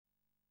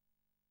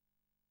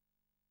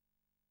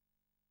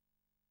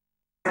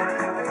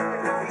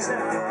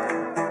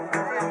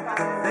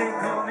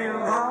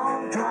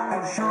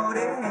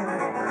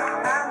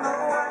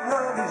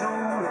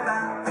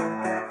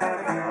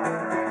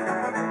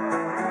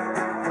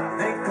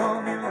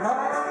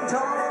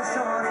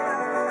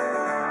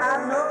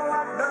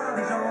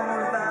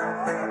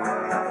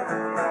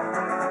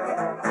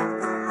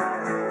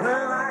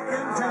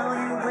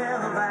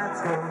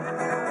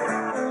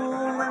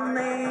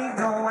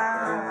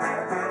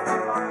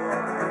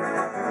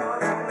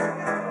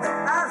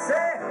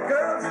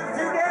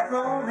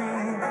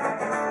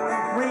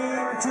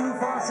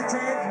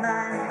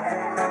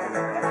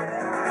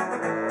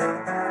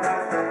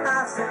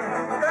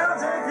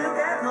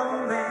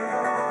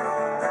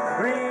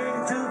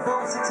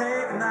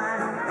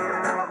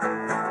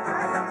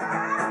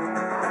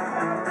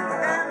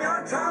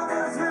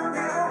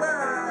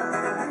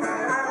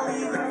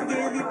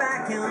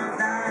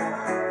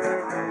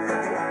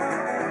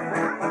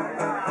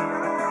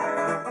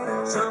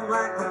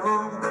like them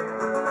long,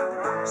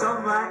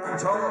 some like them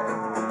tall,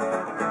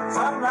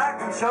 some like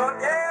them short.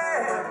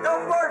 Yeah,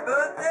 don't worry,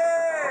 but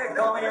yeah,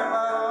 call me a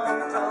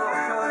long, tall,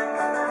 short.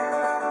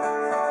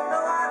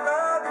 Know what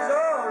love is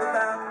all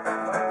about.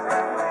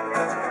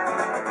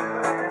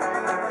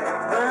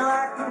 Well,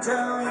 I can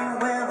tell you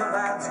when the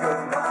lights go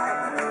by,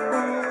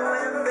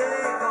 when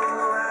they go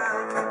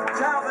out.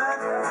 Ciao, man.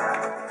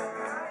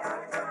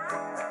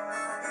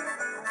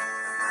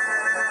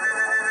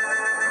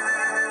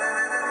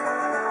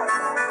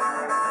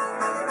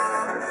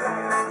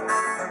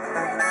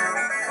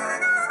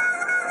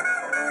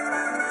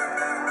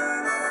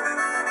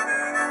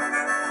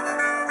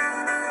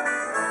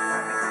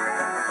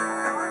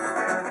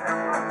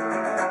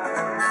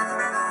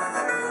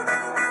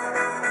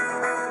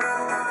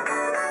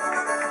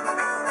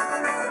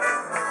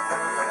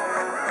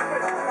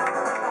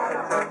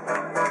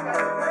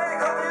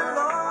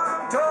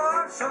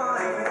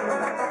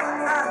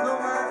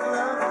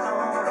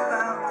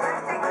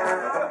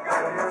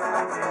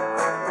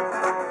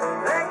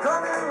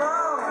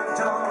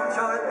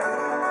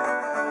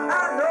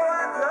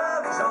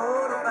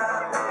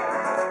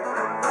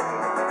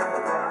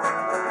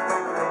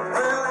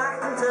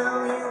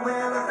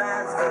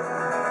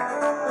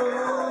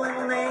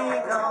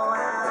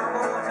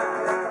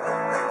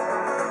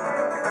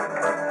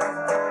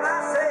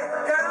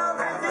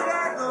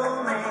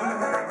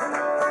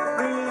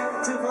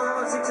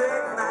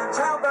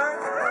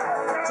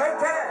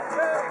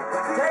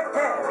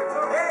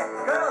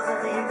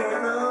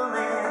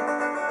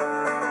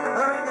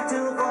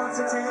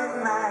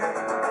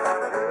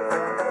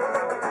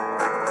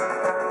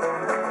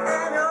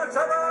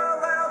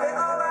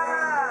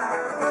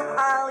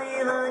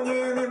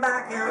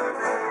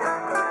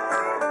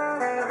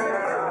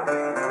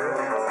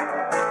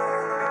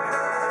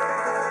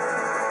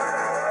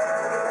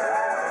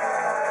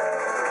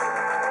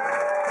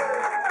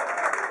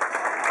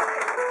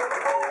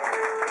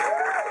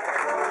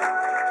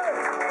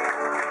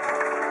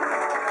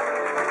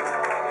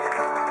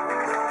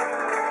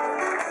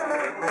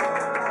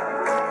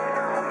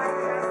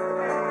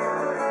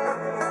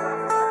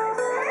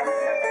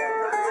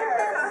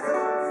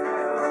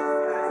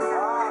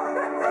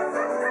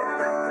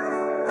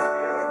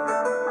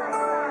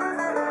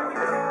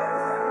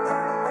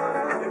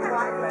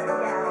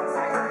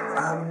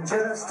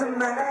 Just a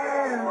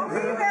man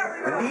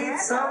who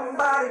needs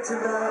somebody to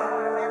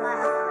love.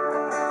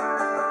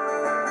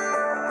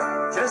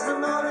 Just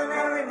an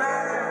ordinary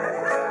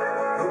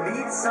man who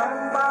needs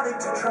somebody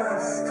to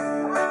trust.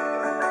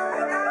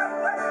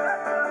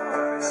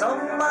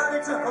 Somebody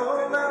to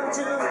hold on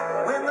to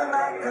when the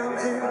night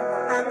comes in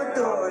and the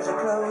doors are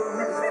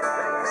closed.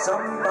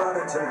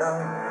 Somebody to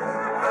love.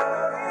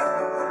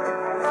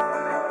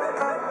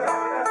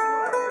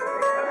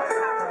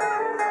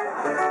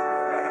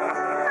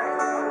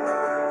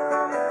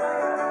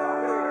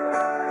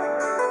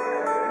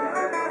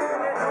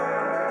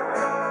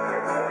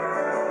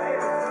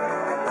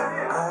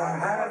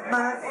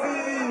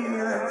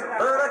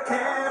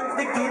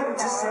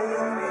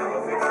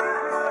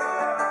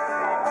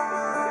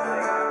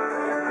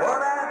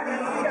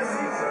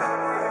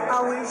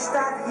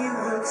 That you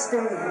would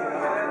stay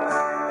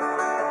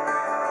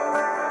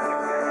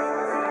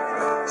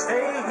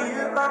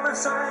here by my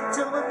side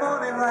till the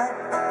morning light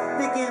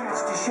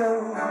begins to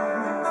show.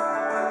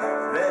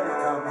 Let it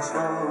come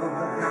slow.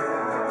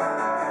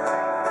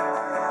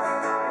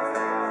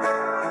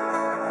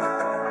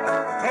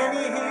 Can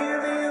you hear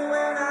me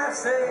when I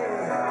say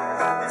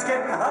it's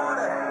getting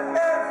harder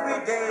every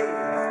day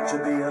to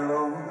be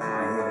alone?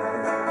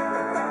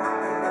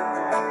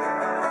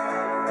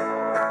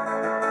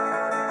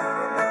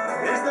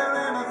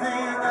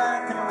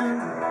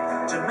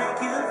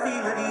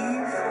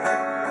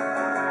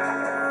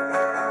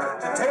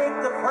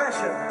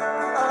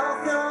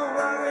 Of your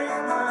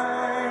worried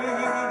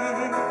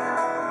mind.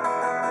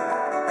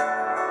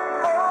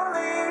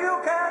 Only you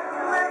can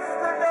lift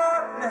the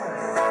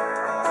darkness.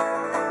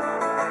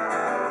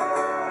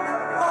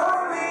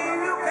 Only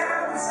you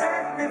can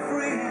set me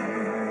free.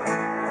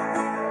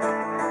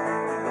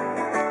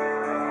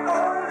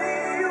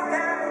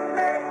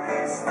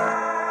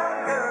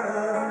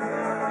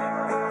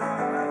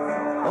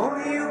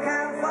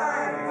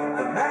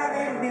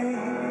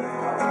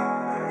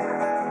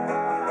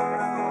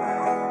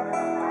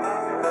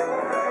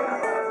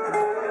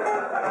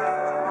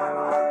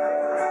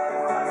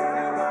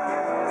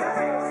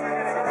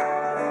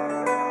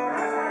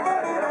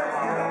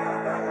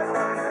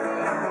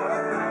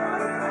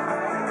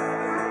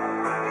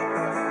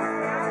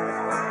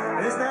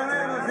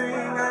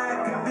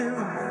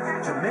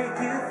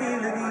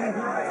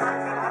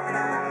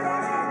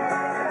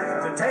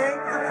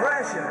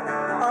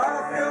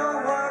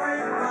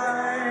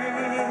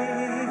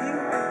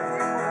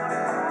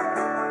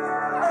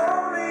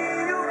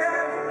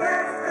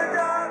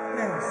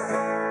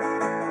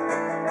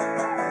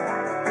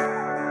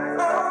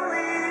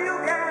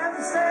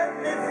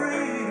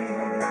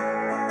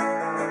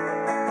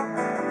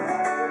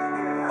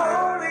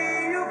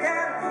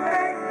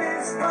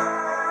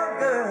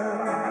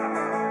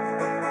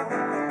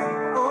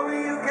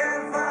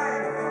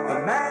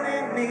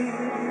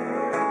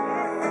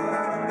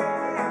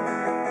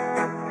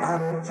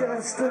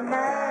 just a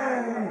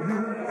man who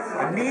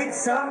needs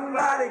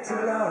somebody to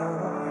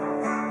love.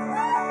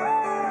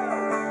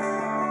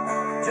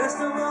 Just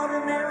an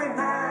ordinary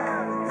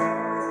man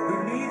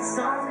who needs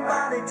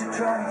somebody to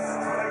trust.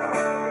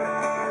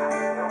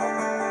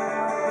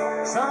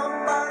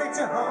 Somebody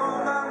to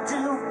hold on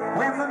to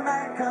when the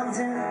night comes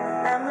in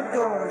and the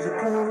doors are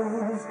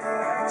closed.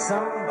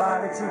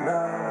 Somebody to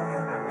love.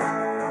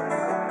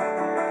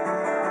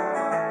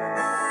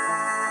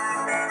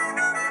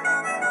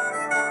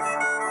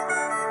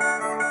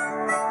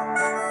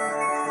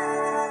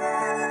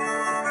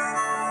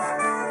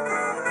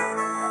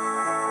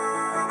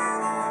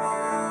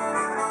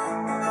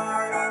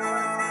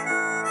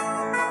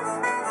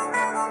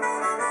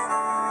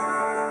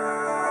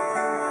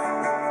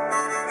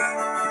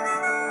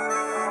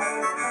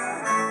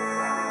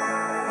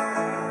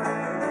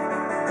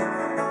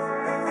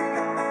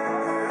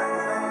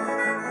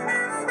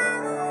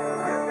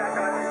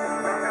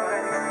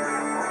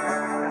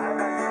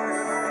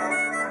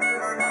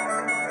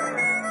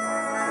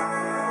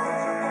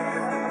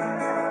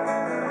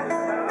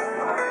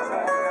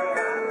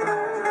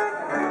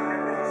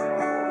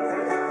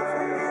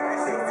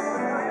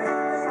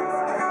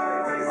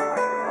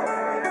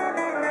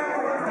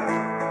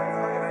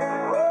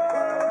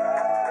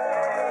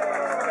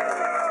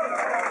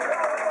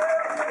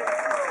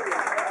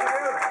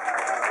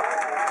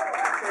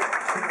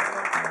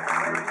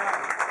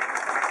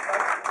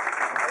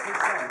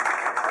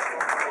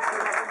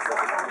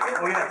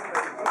 Oh yeah.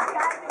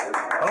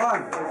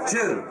 1,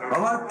 2,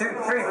 1, 2,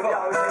 3, 4.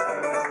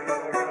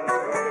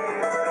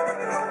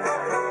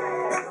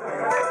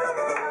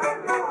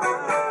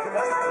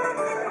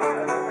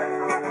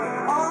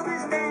 All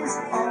these days,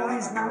 all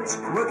these nights,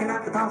 working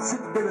at the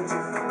possibility,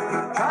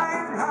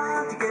 trying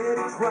hard to get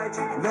it right,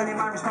 learning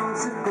my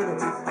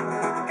responsibilities.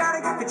 Gotta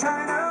get to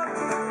China,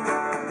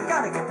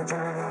 gotta get to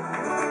China,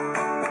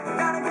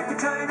 gotta get to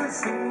China,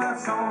 sing my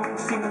song,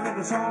 sing a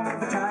little song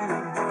for China.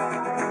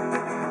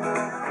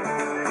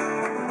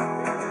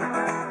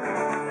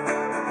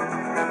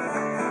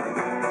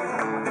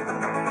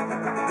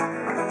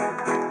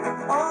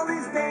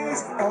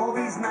 All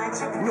these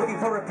nights, looking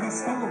for a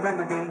peaceful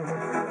remedy,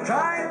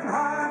 trying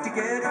hard to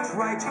get it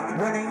right,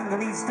 learning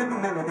an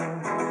Eastern melody.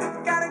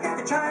 Gotta get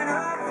to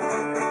China,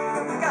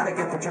 gotta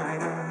get to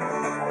China,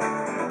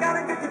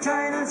 gotta get to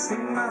China,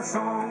 sing my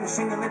song,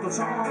 sing a little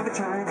song for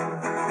China.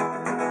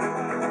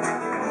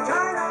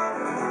 China.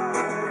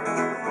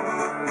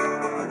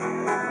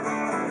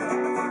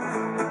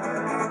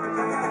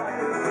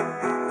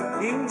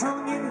 Ying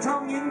chong, ying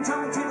chong, ying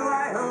chong, till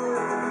I ho.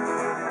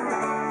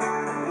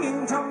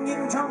 Ying chong,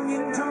 ying chong,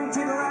 ying chong,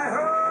 till I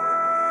ho.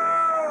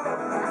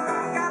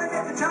 Gotta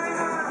get to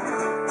China,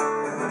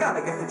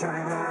 gotta get to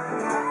China,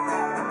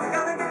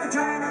 gotta get to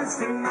China,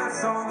 sing my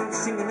song,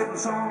 sing a little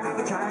song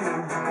for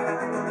China.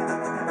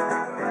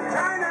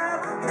 China.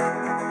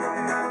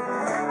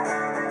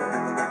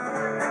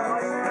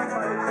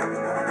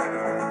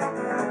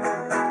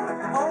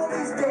 All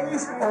these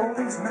days, all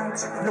these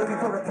nights, looking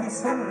for a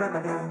peaceful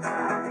remedy,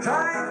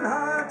 trying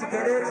hard to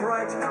get it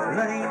right,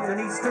 learning an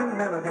Eastern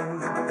melody.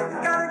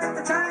 Gotta get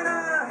to China,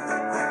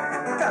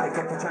 gotta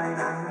get to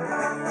China,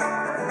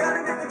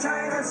 gotta get to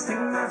China,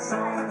 sing my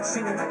song,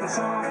 sing a little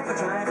song for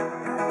China.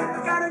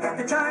 Gotta get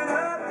to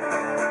China,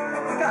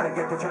 gotta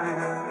get to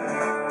China,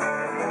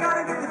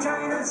 gotta get to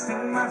China,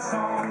 sing my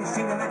song,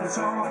 sing a little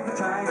song for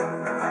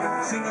China.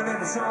 Sing a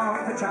little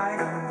song for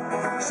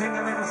China, sing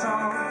a little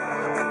song,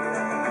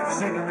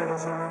 sing a little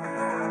song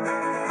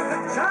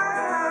for China.